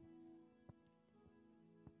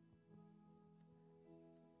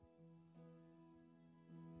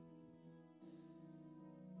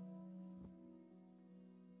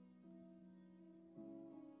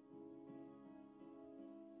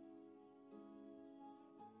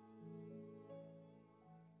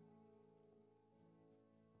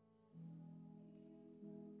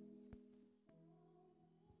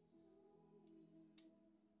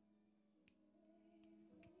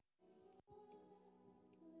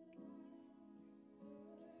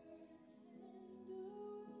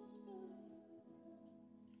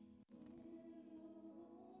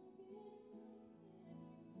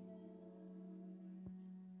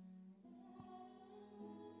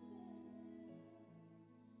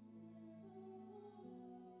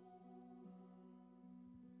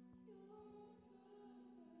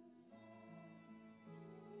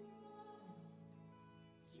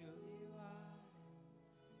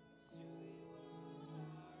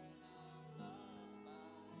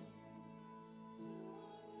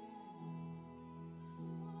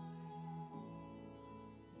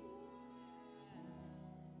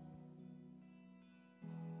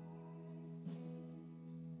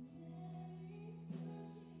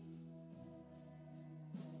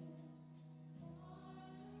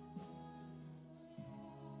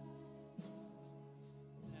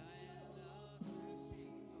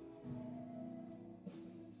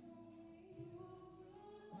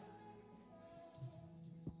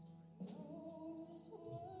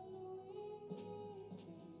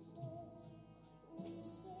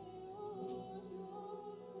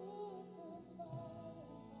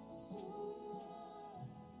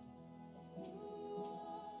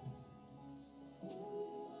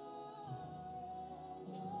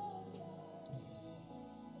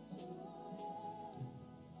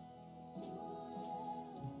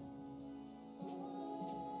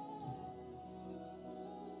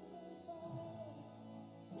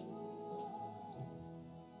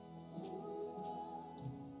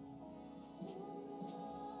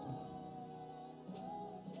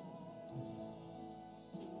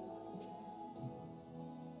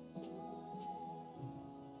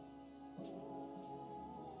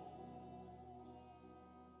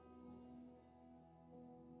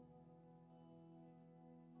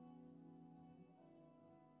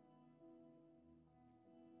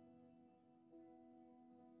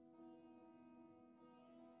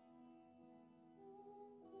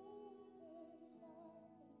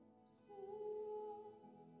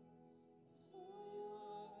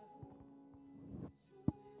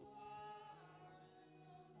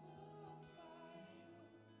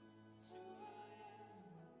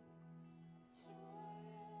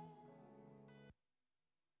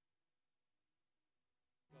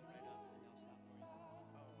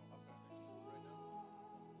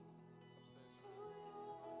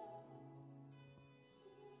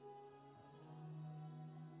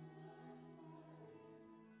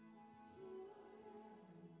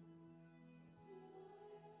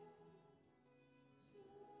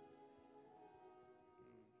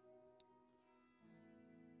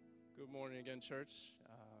 Good morning again, church.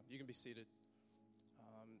 You can be seated.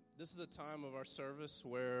 This is the time of our service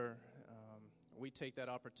where we take that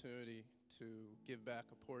opportunity to give back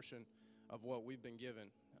a portion of what we've been given.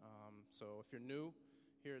 So if you're new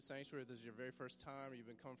here at Sanctuary, this is your very first time, or you've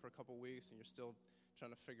been coming for a couple weeks and you're still trying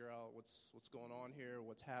to figure out what's going on here,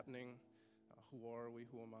 what's happening, who are we,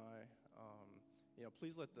 who am I,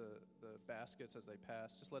 please let the baskets as they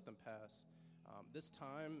pass, just let them pass. This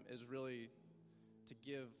time is really to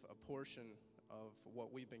give a portion of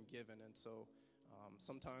what we've been given. And so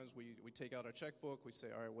sometimes we take out our checkbook, we say,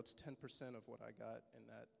 all right, what's 10% of what I got in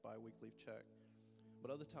that biweekly check?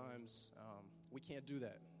 But other times we can't do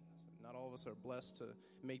that. Not all of us are blessed to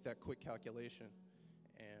make that quick calculation.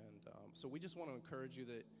 And so we just want to encourage you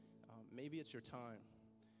that maybe it's your time.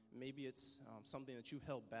 Maybe it's something that you've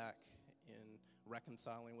held back in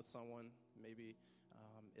reconciling with someone. Maybe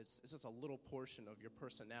it's just a little portion of your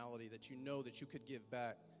personality that you know that you could give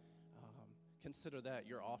back. Consider that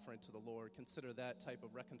your offering to the Lord. Consider that type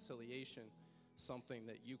of reconciliation something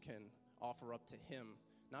that you can offer up to Him.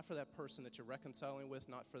 Not for that person that you're reconciling with,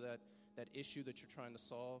 not for that issue that you're trying to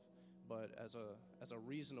solve, but as a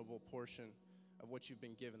reasonable portion of what you've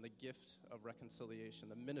been given, the gift of reconciliation,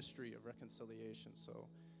 the ministry of reconciliation. So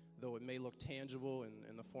though it may look tangible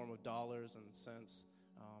in the form of dollars and cents,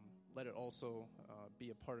 let it also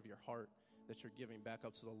be a part of your heart that you're giving back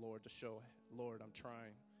up to the Lord to show, Lord, I'm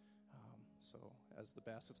trying. So as the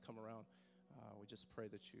baskets come around, we just pray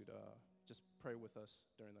that you'd just pray with us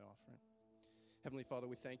during the offering. Heavenly Father,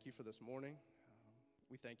 we thank you for this morning.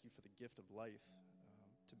 We thank you for the gift of life,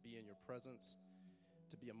 to be in your presence,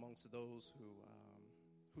 to be amongst those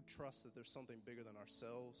who trust that there's something bigger than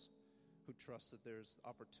ourselves, who trust that there's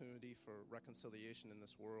opportunity for reconciliation in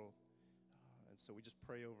this world. And so we just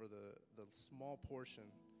pray over the small portion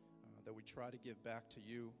that we try to give back to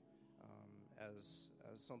you as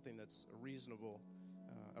something that's a reasonable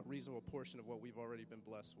portion of what we've already been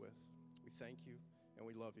blessed with. We thank you and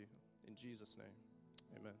we love you. In Jesus' name,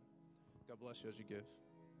 amen. God bless you as you give.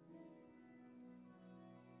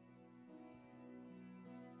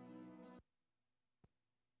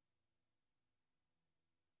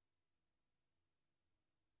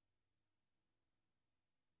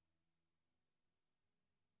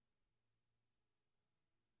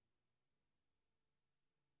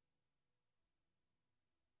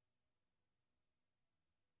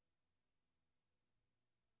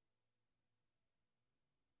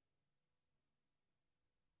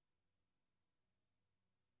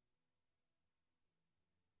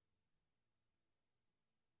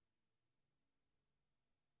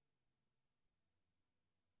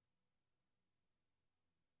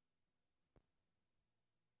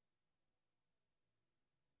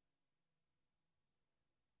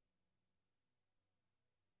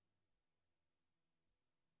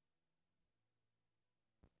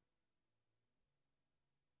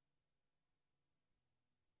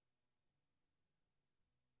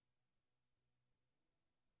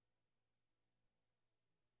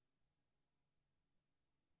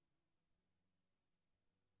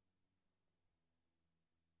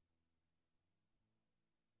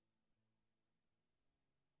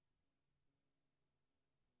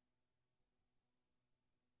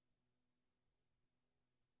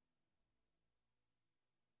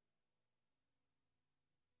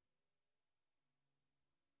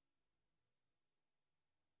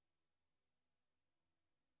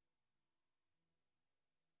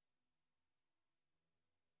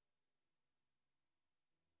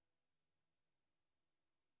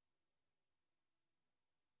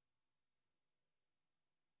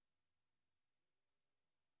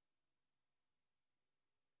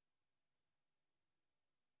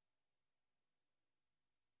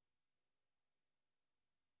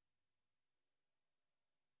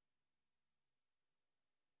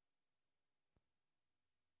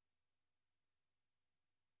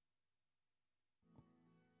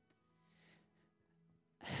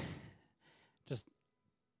 Just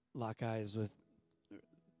lock eyes with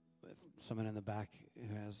someone in the back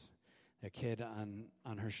who has their kid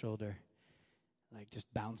on her shoulder, like just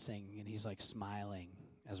bouncing, and he's like smiling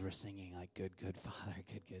as we're singing, like, good, good Father,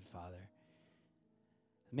 good, good Father.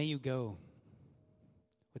 May you go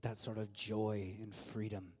with that sort of joy and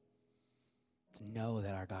freedom to know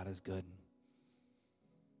that our God is good,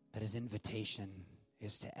 that His invitation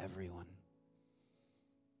is to everyone,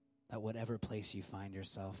 that whatever place you find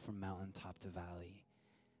yourself, from mountaintop to valley,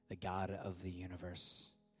 the God of the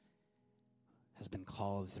universe has been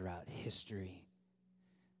called throughout history,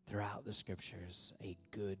 throughout the scriptures, a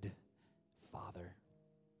good Father.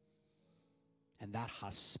 And that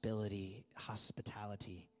hospitality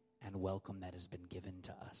and welcome that has been given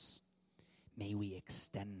to us may we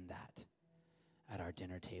extend that at our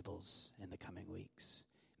dinner tables in the coming weeks.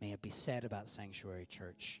 May it be said about Sanctuary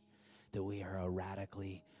Church that we are a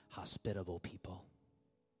radically hospitable people,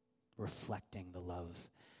 reflecting the love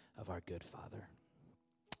of our good Father.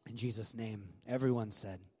 In Jesus' name, everyone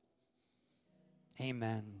said,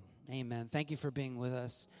 amen. Amen. Thank you for being with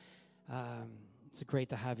us. It's great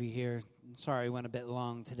to have you here. Sorry, we went a bit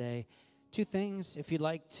long today. 2 things. If you'd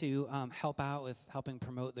like to help out with helping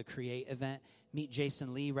promote the Create event, meet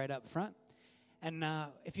Jason Lee right up front. And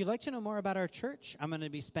if you'd like to know more about our church, I'm going to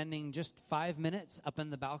be spending just 5 minutes up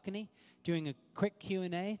in the balcony doing a quick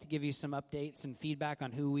Q&A to give you some updates and feedback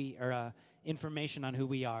on who we are, information on who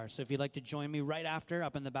we are. So if you'd like to join me right after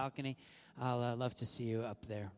up in the balcony, I'll love to see you up there.